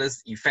Lehman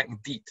Brothers effect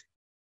did,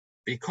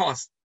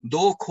 because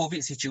though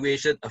COVID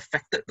situation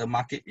affected the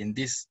market in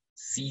this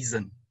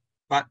season,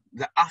 but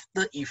the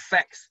after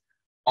effects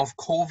of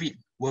COVID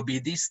will be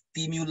this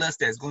stimulus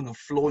that's going to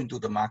flow into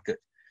the market.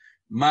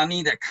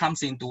 Money that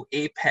comes into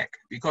APEC,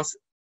 because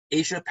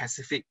Asia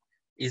Pacific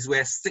is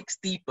where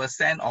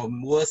 60% of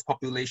world's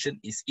population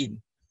is in.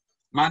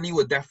 Money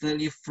will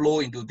definitely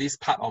flow into this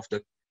part of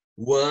the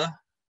world,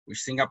 which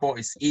Singapore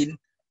is in,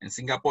 and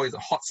Singapore is a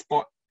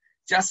hotspot.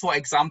 Just for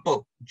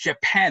example,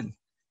 Japan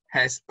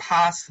has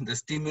passed the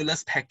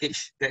stimulus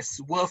package that's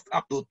worth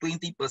up to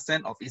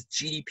 20% of its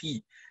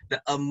GDP,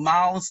 that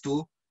amounts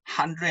to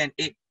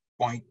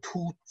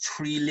 108.2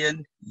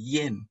 trillion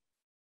yen.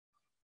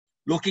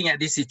 Looking at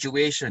this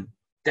situation,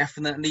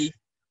 definitely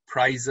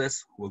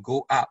prices will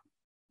go up.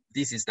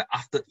 This is the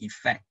after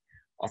effect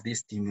of this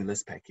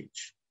stimulus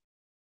package.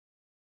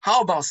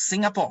 How about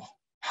Singapore?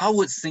 How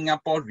would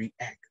Singapore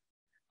react?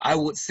 I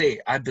would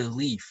say, I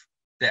believe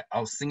that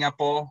our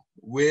Singapore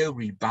will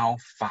rebound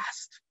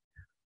fast.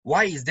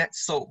 Why is that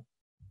so?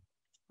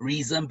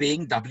 Reason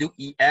being,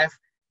 WEF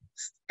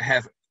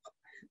have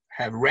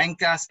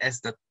ranked us as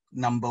the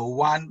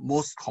 #1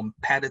 most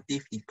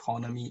competitive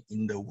economy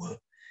in the world.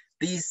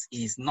 This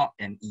is not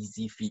an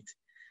easy feat.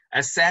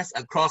 Assessed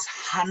across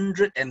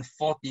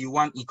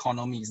 141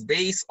 economies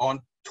based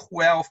on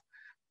 12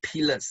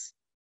 pillars: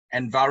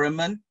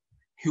 environment,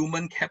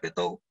 human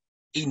capital,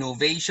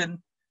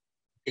 innovation,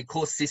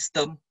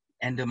 ecosystem,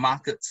 and the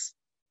markets.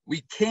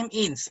 We came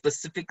in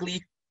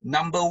specifically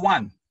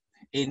 #1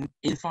 in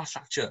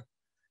infrastructure,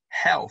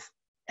 health,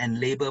 and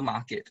labor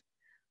market.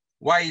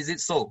 Why is it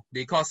so?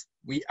 Because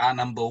we are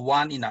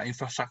 #1 in our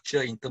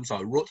infrastructure in terms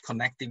of road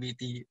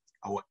connectivity,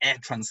 our air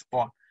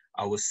transport,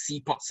 our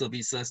seaport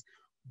services.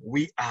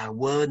 We are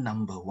world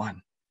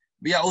 #1.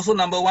 We are also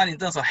 #1 in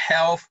terms of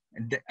health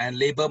and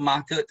labor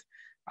market.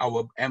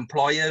 Our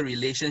employer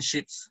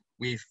relationships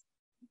with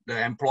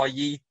the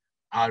employee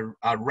are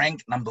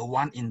ranked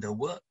 #1 in the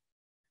world.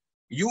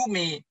 You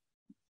may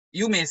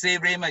say,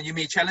 Raymond, you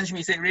may challenge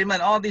me, say,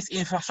 Raymond, all this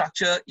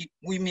infrastructure,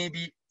 we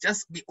may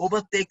just be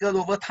overtaken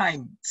over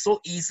time so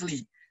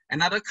easily.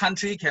 Another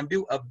country can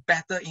build a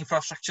better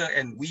infrastructure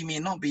and we may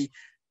not be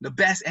the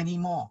best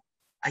anymore.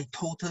 I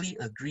totally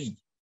agree.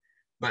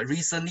 But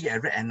recently I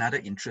read another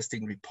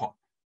interesting report.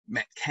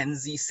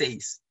 McKinsey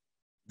says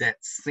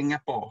that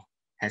Singapore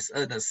has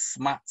earned a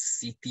smart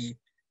city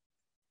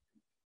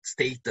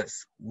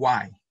status.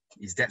 Why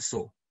is that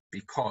so?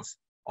 Because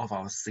of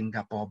our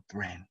Singapore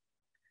brand.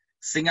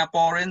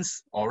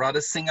 Singaporeans, or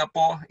rather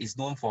Singapore, is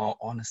known for our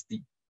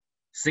honesty.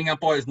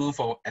 Singapore is known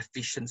for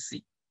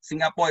efficiency.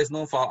 Singapore is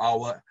known for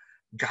our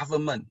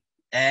government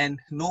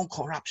and no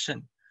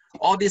corruption.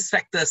 All these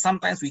factors,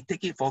 sometimes we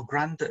take it for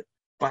granted,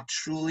 but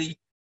truly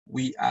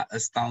we are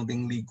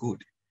astoundingly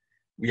good.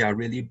 We are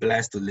really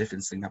blessed to live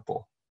in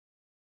Singapore.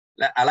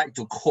 I like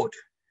to quote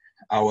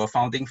our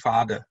founding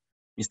father,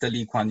 Mr.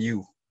 Lee Kuan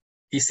Yew.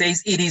 He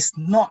says, it is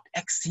not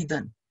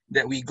accident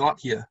that we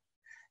got here.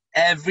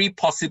 Every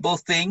possible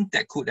thing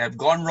that could have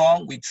gone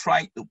wrong, we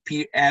tried to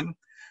preempt.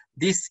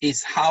 This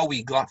is how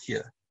we got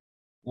here.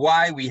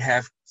 Why we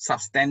have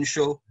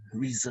substantial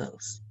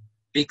reserves.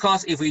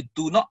 Because if we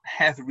do not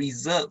have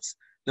reserves,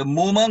 the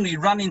moment we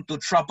run into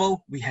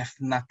trouble, we have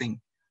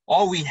nothing.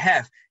 All we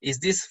have is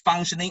this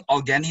functioning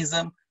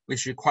organism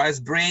which requires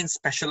brain,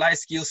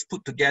 specialized skills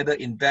put together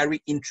in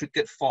very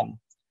intricate form,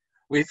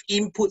 with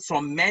inputs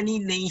from many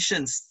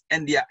nations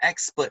and their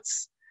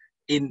experts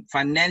in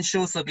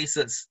financial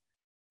services,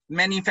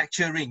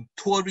 manufacturing,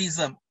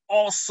 tourism,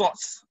 all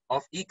sorts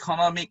of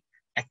economic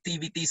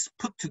activities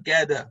put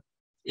together.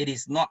 It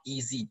is not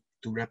easy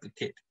to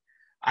replicate.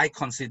 I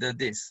consider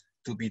this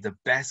to be the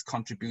best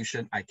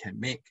contribution I can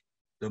make,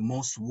 the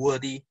most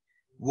worthy,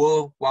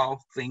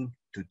 worthwhile thing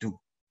to do.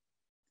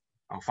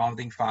 Our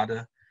founding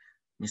father,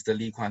 Mr.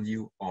 Lee Kuan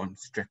Yew, on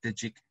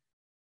strategic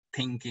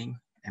thinking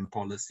and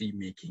policy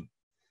making.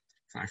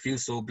 I feel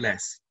so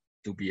blessed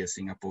to be a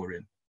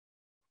Singaporean.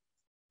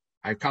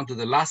 I've come to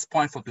the last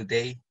point for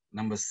today,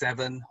 number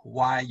 7,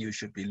 why you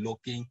should be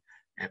looking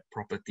at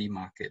property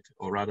market,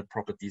 or rather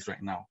properties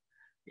right now,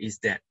 is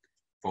that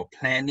for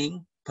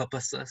planning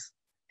purposes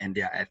and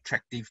there are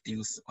attractive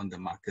deals on the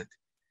market.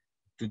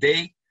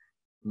 Today,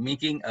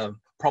 making a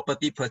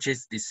property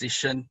purchase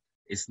decision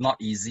is not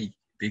easy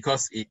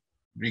because it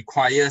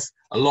requires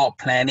a lot of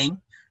planning,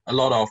 a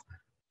lot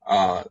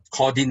of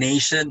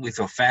coordination with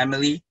your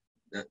family,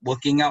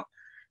 working out.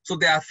 So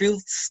there are a few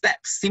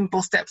steps,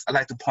 simple steps I'd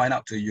like to point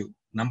out to you.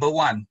 Number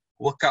 1,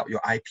 work out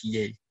your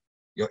IPA,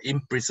 your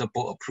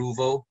in-principle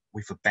approval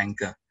with a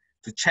banker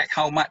to check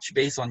how much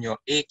based on your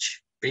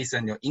age, based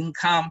on your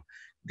income,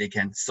 they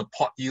can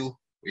support you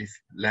with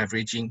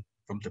leveraging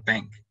from the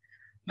bank.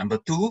 Number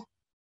 2,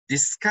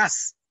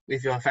 discuss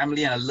with your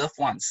family and loved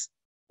ones.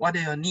 What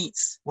are your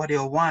needs? What are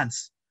your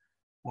wants?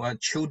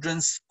 What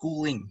children's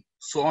schooling?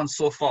 So on and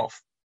so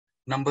forth.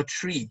 Number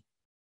 3,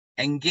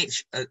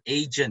 engage an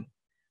agent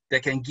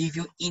that can give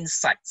you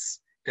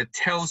insights, that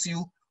tells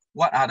you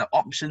what are the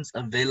options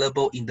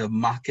available in the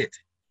market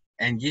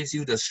and gives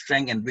you the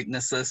strength and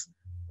weaknesses,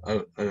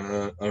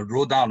 a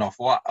roll down of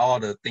what all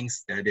the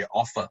things that they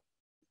offer.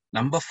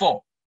 Number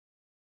 4,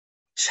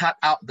 chart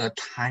out the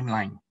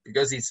timeline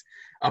because it's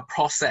a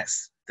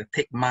process that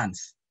takes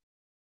months.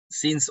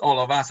 Since all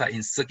of us are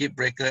in circuit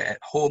breaker at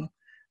home,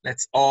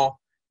 let's all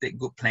take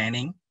good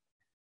planning.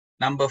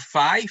 Number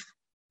 5,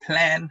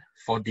 plan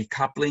for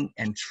decoupling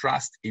and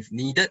trust if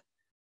needed,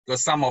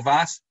 because some of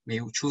us may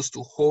choose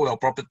to hold our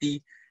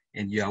property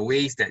and there are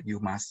ways that you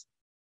must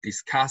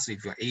discuss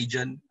with your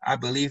agent. I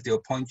believe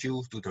they'll point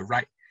you to the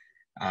right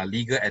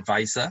legal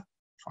advisor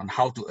on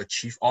how to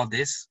achieve all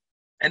this.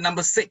 And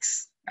number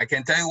 6, I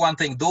can tell you one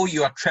thing, though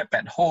you are trapped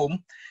at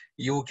home,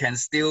 you can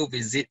still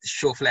visit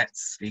show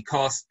flats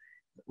because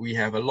we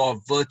have a lot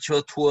of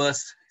virtual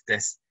tours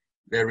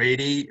they're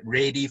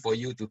ready for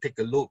you to take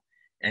a look.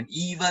 And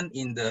even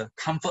in the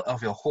comfort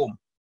of your home,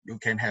 you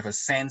can have a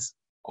sense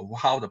of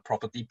how the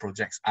property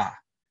projects are.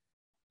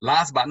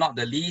 Last but not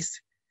the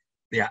least,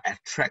 there are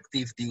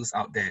attractive deals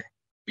out there.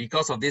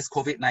 Because of this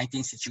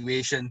COVID-19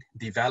 situation,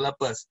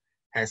 developers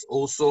has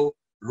also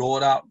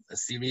rolled out a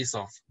series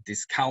of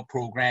discount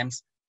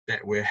programs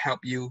that will help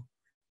you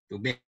to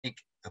make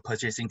a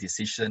purchasing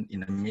decision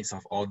in the midst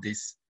of all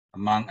this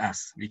among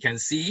us. We can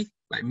see,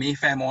 like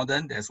Mayfair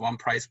Modern, there's one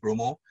price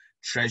promo.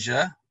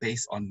 Treasure,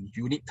 based on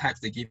unit types,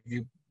 they give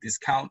you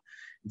discount.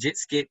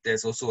 Jetscape,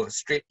 there's also a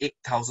straight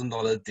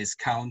 $8,000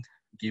 discount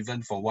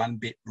given for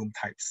 1-bedroom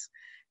types.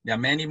 There are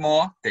many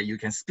more that you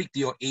can speak to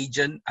your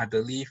agent. I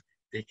believe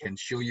they can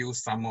show you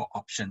some more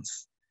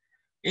options.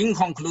 In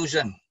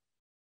conclusion,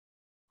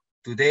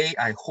 today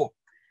I hope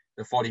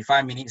the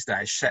 45 minutes that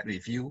I shared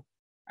with you,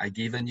 I've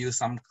given you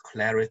some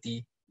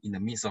clarity in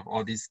the midst of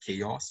all this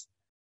chaos.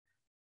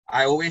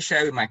 I always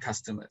share with my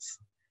customers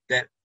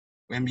that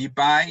when we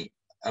buy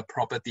a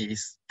property,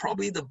 it's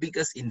probably the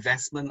biggest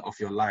investment of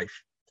your life.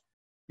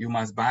 You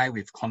must buy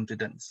with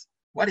confidence.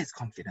 What is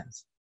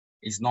confidence?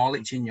 It's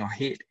knowledge in your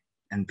head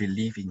and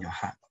belief in your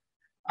heart.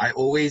 I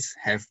always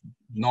have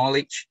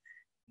knowledge,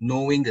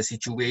 knowing the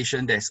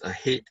situation that's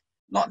ahead,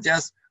 not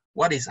just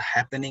what is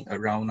happening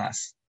around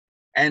us,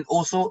 and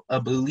also a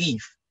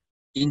belief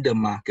in the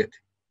market.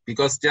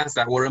 Because just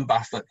like Warren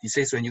Buffett, he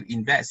says when you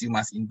invest, you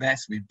must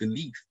invest with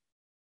belief.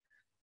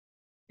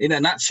 In a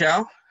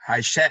nutshell,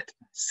 I shared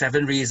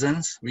 7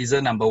 reasons.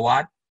 Reason number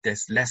 1,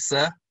 there's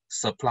lesser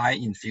supply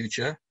in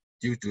future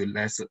due to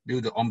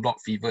the en bloc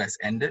fever has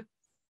ended.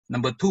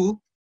 Number 2,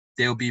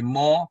 there will be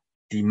more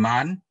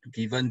demand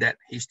given that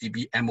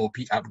HDB MOP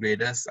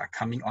upgraders are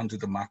coming onto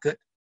the market.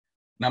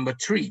 Number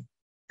 3,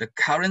 the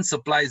current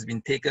supply has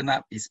been taken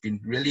up. It's been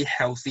really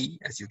healthy,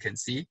 as you can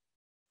see.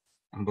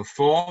 Number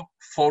 4,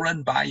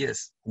 foreign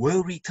buyers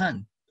will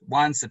return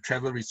once the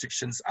travel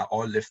restrictions are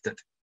all lifted.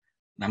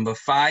 Number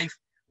 5,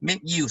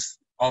 make use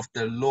of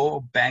the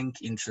low bank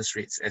interest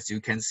rates. As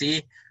you can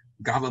see,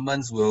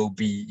 governments will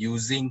be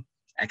using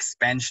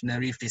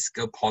expansionary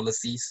fiscal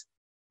policies.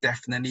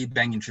 Definitely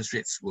bank interest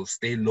rates will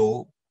stay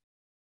low.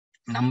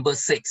 Number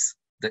 6,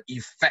 the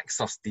effects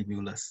of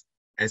stimulus.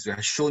 As we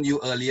have shown you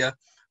earlier,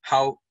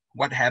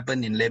 what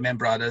happened in Lehman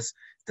Brothers,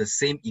 the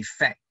same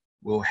effect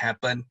will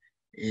happen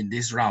in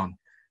this round.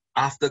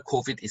 After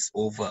COVID is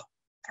over,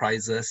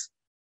 prices,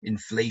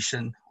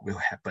 inflation will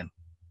happen.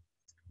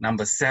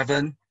 Number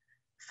 7,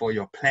 for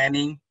your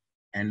planning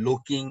and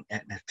looking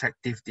at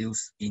attractive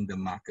deals in the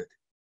market.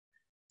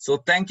 So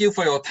thank you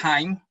for your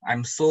time.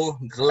 I'm so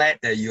glad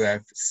that you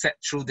have sat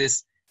through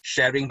this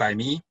sharing by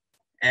me.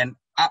 And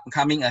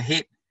upcoming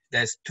ahead,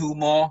 there's 2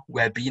 more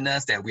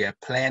webinars that we have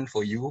planned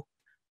for you.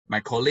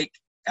 My colleague,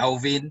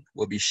 Alvin,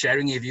 will be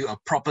sharing with you a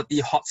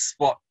property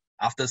hotspot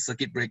after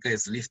circuit breaker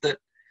is lifted.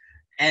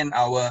 And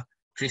our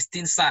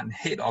Christine Sun,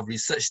 Head of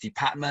Research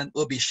Department,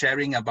 will be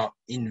sharing about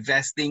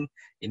investing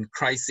in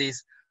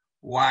crisis.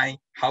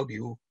 How do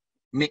you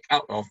make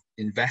out of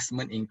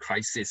investment in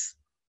crisis?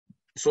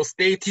 So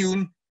stay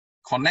tuned,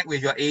 connect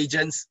with your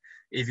agents.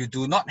 If you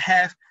do not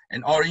have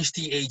an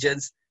OrangeTee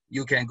agent,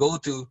 you can go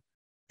to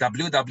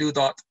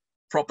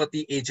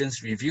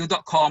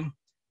www.propertyagentsreview.com,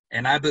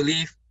 and I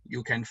believe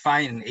you can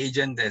find an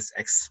agent that's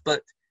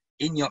expert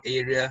in your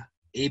area,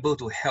 able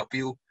to help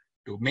you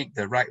to make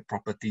the right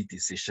property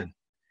decision.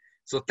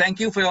 So thank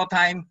you for your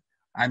time.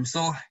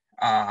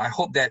 I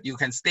hope that you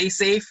can stay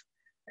safe,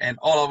 and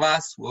all of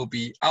us will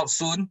be out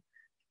soon.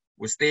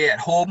 We'll stay at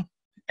home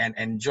and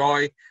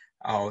enjoy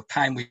our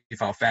time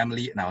with our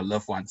family and our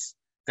loved ones.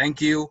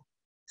 Thank you.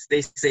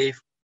 Stay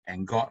safe,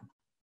 and God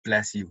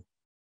bless you.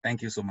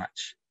 Thank you so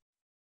much.